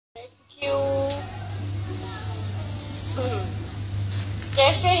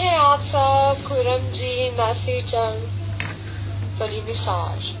आप सब, खुरम जी, नासिर जंग, फली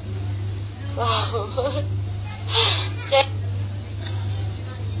निसार।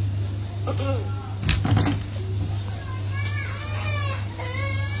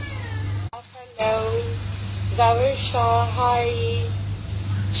 हेलो जावर शाह, हाय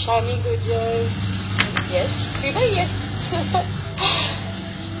शानी गुजर, यस सीधा यस।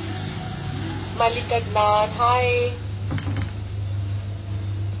 मलिक अदनान, हाय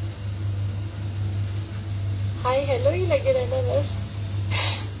हाय हेलो ही लगे रहना बस।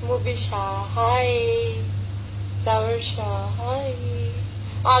 मुबिशा हाय, जावर शाह हाय,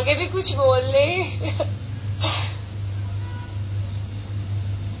 आगे भी कुछ बोल ले।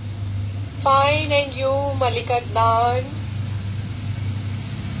 Fine and you Malik Adnan?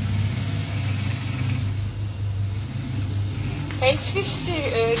 Thanks किस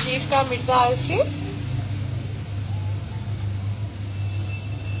चीज का मिर्जा आसिफ?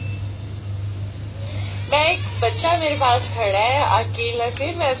 मैं एक बच्चा मेरे पास खड़ा है अकेला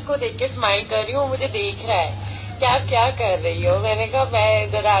से, मैं उसको देख के स्माइल कर रही हूँ, मुझे देख रहा है कि आप क्या कर रही हो। मैंने कहा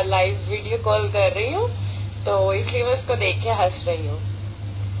मैं जरा लाइव वीडियो कॉल कर रही हूँ तो इसलिए मैं उसको देख के हंस रही हूँ।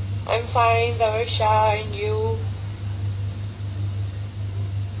 I am fine दवर्शा and you?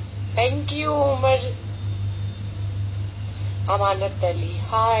 Thank you Umar. Amanat Ali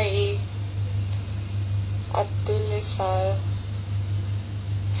हाय, अब्दुल इसार,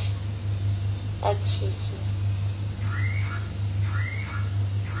 अच्छी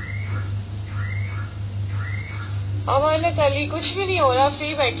अमानत अली कुछ भी नहीं हो रहा,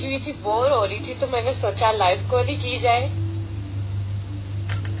 फ्री बैठी हुई थी, बोर हो रही थी तो मैंने सोचा लाइव कॉल ही की जाए।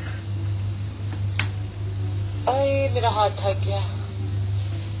 अरे मेरा हाथ थक गया।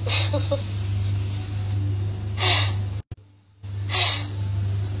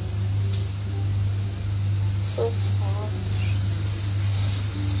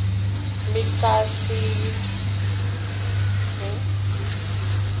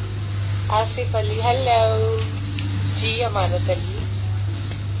 आसिफ अली हेलो जी, अमानत अली,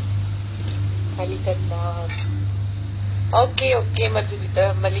 मलिक अदनान, ओके ओके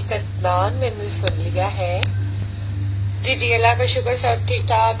मलिक अदनान मैंने सुन लिया है। जी जी अल्लाह का शुक्र, सब ठीक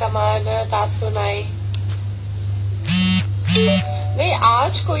ठाक। अमानत आप सुनाए? नहीं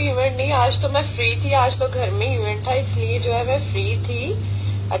आज कोई इवेंट नहीं, आज तो मैं फ्री थी, आज तो घर में इवेंट था इसलिए जो है मैं फ्री थी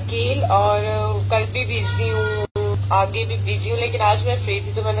अकेल, और कल भी बिजी हूँ, आगे भी बिजी हूँ, लेकिन आज मैं फ्री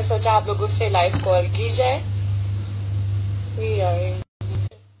थी तो मैंने सोचा आप लोगों से लाइव कॉल की जाए।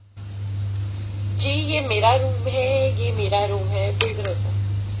 जी ये मेरा रूम है, ये मेरा रूम है, तो इधर होता।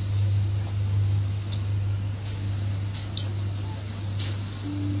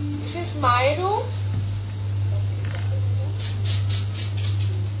 This is my room.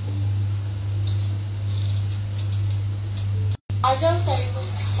 आ जाओ साइड में,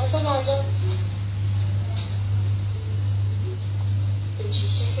 हसन आ जाओ।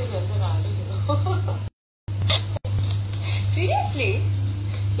 से नजर आ रही हो। सीरियसली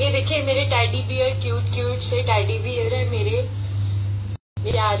ये देखिए मेरे टेडी बियर, क्यूट क्यूट से टेडी बियर है मेरे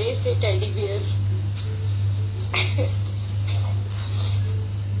प्यारे से टेडी बियर।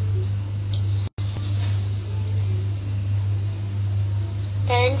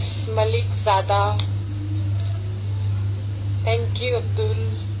 थैंक्स मलिक ज़ादा, थैंक यू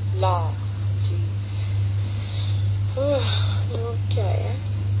अब्दुल्ला जी। क्या है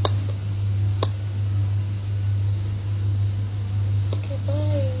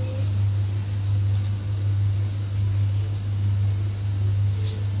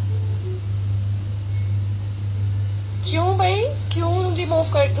क्यों भाई, क्यों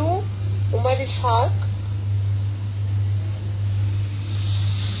रिमूव कर दूं? उमर इसहाक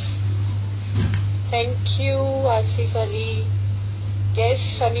thank you, Asif Ali yes,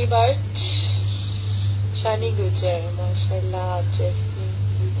 Sunny Bhatt, शानी गुजर माशाल्लाह आप जैसी,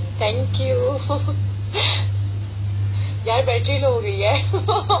 थैंक यू। यार बैटरी लो हो गई है।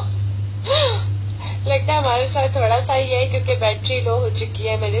 लगता है हमारे साथ थोड़ा सा ही है क्योंकि बैटरी लो हो चुकी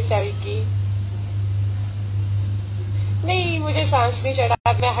है मेरे सेल की। नहीं मुझे सांस नहीं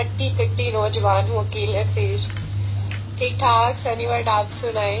चढ़ा, मैं हट्टी कट्टी नौजवान हूँ, अकेले से ठीक ठाक। सनी भट्ट आप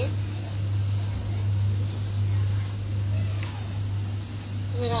सुनाए?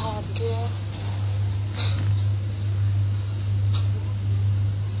 मेरा हाथ गया।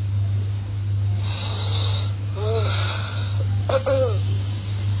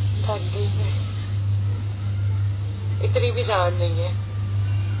 थक गई मैं, इतनी भी जान नहीं है।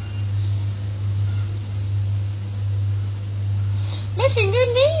 मैं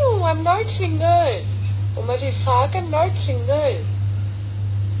सिंगर नहीं हूँ, I am not singer. Umar Ishaq, I am not singer.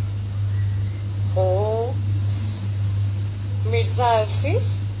 हो मिर्जा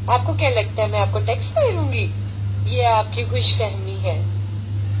आसिफ आपको क्या लगता है मैं आपको टेक्स्ट करूंगी? ये आपकी खुशफहमी है।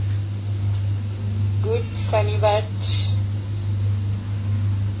 Good Sunny but.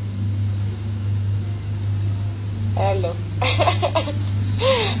 Hello.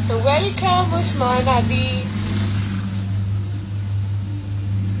 Welcome Usman आदि।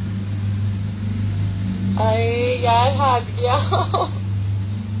 अरे यार हाथ गया।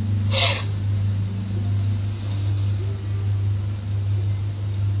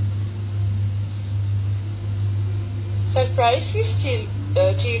 सरप्राइज किस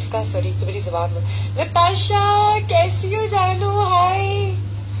चीज का? सॉरी तो मेरी जबान में। नताशा कैसी हो जानू? हाय,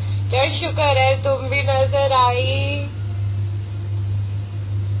 क्या शुक्र है तुम भी नजर आई।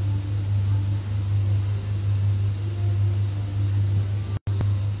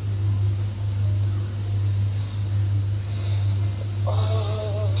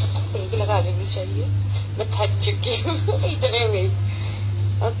 एक लगा लेनी चाहिए, मैं थक चुकी हूँ इतने में।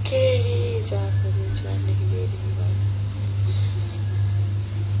 अकेली जाने के लिए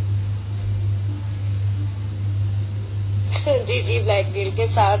जी जी ब्लैकमेल के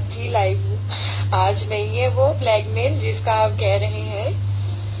साथ ही लाइव हूँ। आज नहीं है वो ब्लैकमेल जिसका आप कह रहे हैं।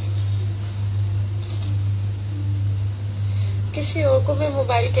 किसी और को मैं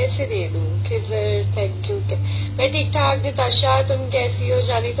मोबाइल कैसे दे दूं? किधर? Thank you. मैं ठीक ठाक। नताशा तुम कैसी हो?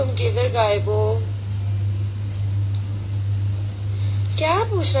 जानी तुम किधर गायब हो? क्या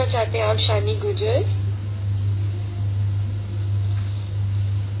पूछना चाहते हैं आप शानी गुजर?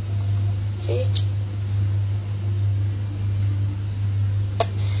 ठीक।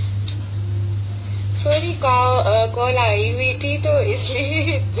 सॉरी कॉल आई हुई थी तो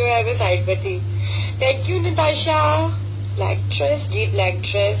इसलिए जो है मैं साइड पर थी। Thank you Natasha. Black dress ji, black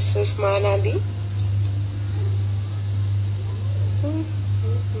dress Usman आदि।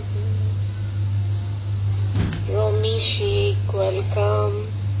 रोमी शेख वेलकम।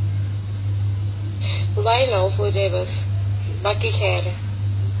 मोबाइल ऑफ हो जाए बस, बाकी खैर है।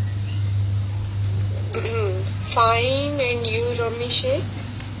 फाइन एंड यू रोमी शेख?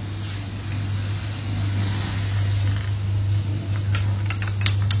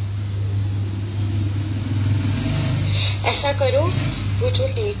 ऐसा करो, वो जो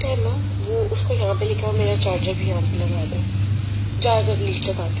लीट है ना वो उसको यहाँ पे लिखा, मेरा चार्जर भी यहाँ पे लगा दो। ज्यादा लीट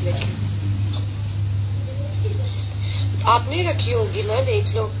लगा के लेके आपने रखी होगी ना,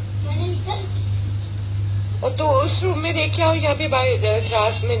 देख लो। और तो उस रूम में देखे आओ, यहाँ पे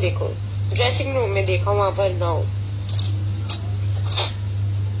क्लास में देखो, ड्रेसिंग रूम में देखा, वहां पर ना हो।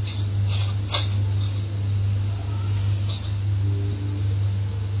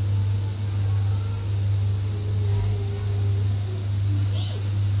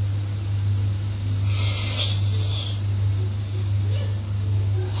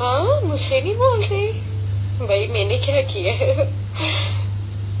 हाँ मुझसे नहीं बोलते भाई, मैंने क्या किया है?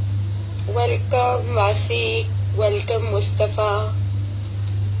 वेलकम वासी, वेलकम मुस्तफा।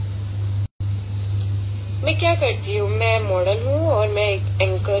 मैं क्या करती हूँ? मैं मॉडल हूँ और मैं एक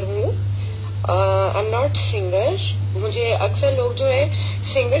एंकर हूँ। I am not singer. मुझे अक्सर लोग जो है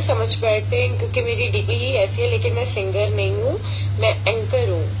सिंगर समझ बैठते हैं क्योंकि मेरी डीपी ही ऐसी है, लेकिन मैं सिंगर नहीं हूँ, मैं एंकर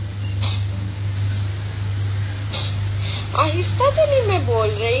हूँ। आहिस्ता तो नहीं मैं बोल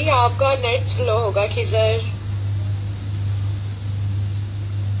रही, आपका नेट स्लो होगा खिजर।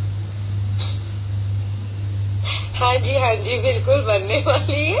 हाँ जी बिल्कुल बनने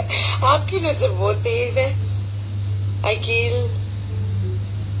वाली है। आपकी नजर बहुत तेज है अकील।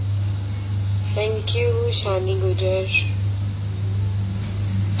 थैंक यू शानी गुजर।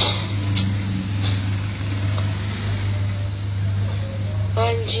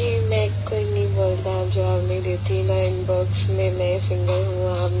 हाँ जी, मैं कोई नहीं बोलता, आप जवाब नहीं देती ना इनबॉक्स में। मैं सिंगर हूँ,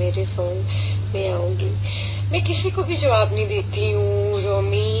 आप मेरे सॉन्ग में आऊंगी। मैं किसी को भी जवाब नहीं देती हूँ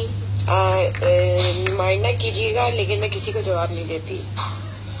रोमी, माइंड ना कीजिएगा, लेकिन मैं किसी को जवाब नहीं देती।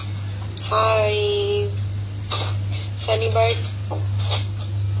 हाय Sunny but,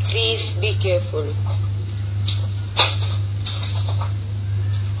 please be careful.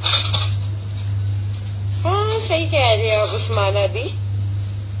 हाँ सही कह रहे हैं आप उस्मान आदि।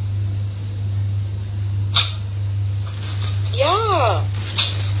 या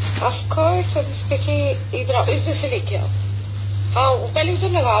ऑफ कोर्स, इधर से लेके आओ। हाँ पहले उधर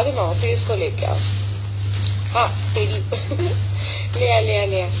लगा दो ना, फिर इसको लेके आओ। हाँ तेरी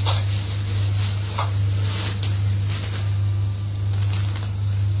ले आ।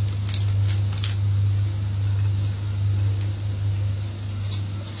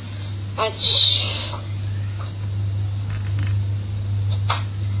 अच्छा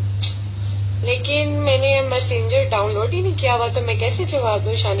लेकिन मैंने मैसेंजर डाउनलोड ही नहीं किया हुआ, तो मैं कैसे जवाब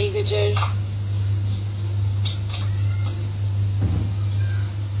दूं शानी गुजर?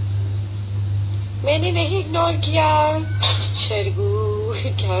 मैंने नहीं इग्नोर किया। शरगू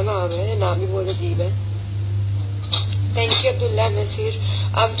क्या नाम है, नाम ही बहुत अजीब है। Thank you Abdullah Naseer.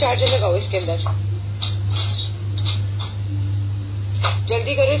 अब चार्जर लगाओ इसके अंदर,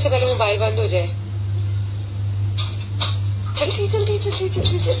 जल्दी करो, इससे पहले मोबाइल बंद हो जाए। जल्दी जल्दी जल्दी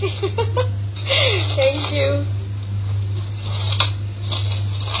जल्दी जल्दी। Thank you.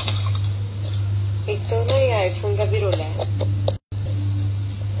 एक तो ना ये आईफोन का भी रोला है।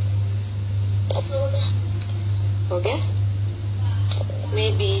 हो गया मे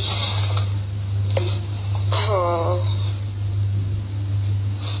बी। हाँ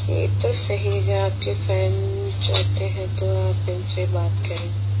ये तो सही है, आपके फैन चाहते हैं तो आप इनसे बात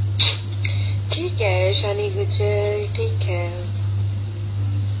करें। ठीक है शानी गुजर, ठीक है।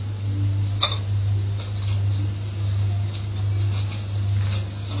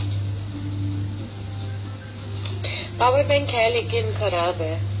 पावर बैंक है लेकिन खराब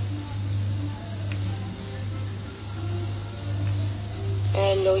है।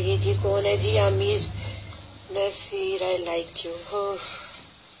 हेलो ये जी कौन है जी? Aamir Naseer, I like you.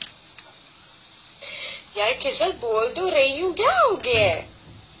 यार किसत बोल तो रही हूँ, क्या हो गया है?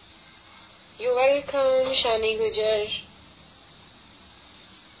 यू वेलकम शानी गुजर,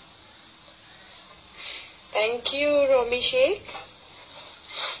 थैंक यू रोमी शेख।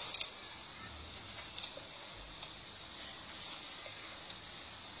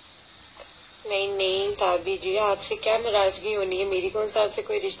 नहीं नहीं ताबी जी, आपसे क्या नाराजगी होनी है, मेरी कौन सा आपसे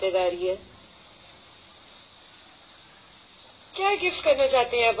कोई रिश्तेदारी है? क्या गिफ्ट करना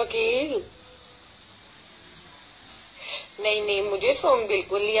चाहते हैं आप अकील? नहीं नहीं मुझे सॉन्ग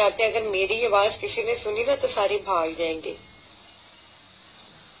बिल्कुल नहीं आते, अगर मेरी आवाज किसी ने सुनी ना तो सारे भाग जाएंगे।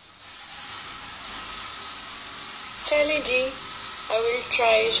 चले जी, आई विल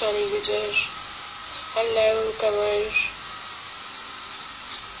ट्राई शानी गुजर। हेलो कमर,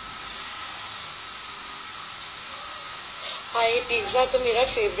 हाय। पिज्जा तो मेरा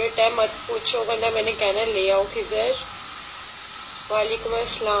फेवरेट है, मत पूछो वरना मैंने कहना ले आओ किधर। वालेकुम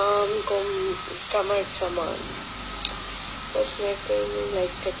अस्सलाम कमर सामान। बस मैं कोई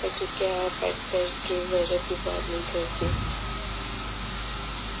लाइक करता क्योंकि आप ऐड करके जरा भी बात नहीं करती।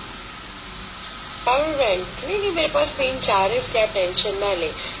 पावर बैंक नहीं मेरे पास 3-4 है, इसकी आप टेंशन ना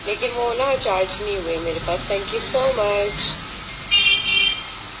ले, लेकिन वो ना चार्ज नहीं हुए मेरे पास। Thank you so much.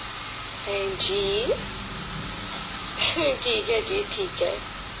 जी ठीक है जी, ठीक है।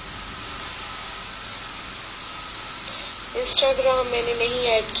 इंस्टाग्राम मैंने नहीं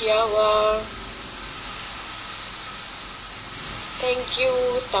ऐड किया हुआ। थैंक यू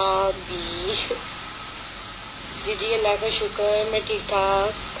ताबी जी। जी अल्लाह का शुक्र, मैं ठीक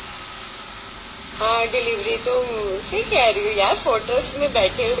ठाक। हाँ डिलीवरी तो मुझसे कह रही हूँ यार, फोटोज में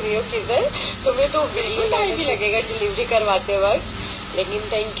बैठे हुए हो किधर, तुम्हें तो बिल्कुल टाइम भी लगेगा डिलीवरी करवाते वक्त। लेकिन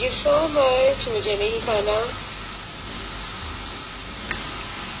थैंक यू सो मच, मुझे नहीं खाना।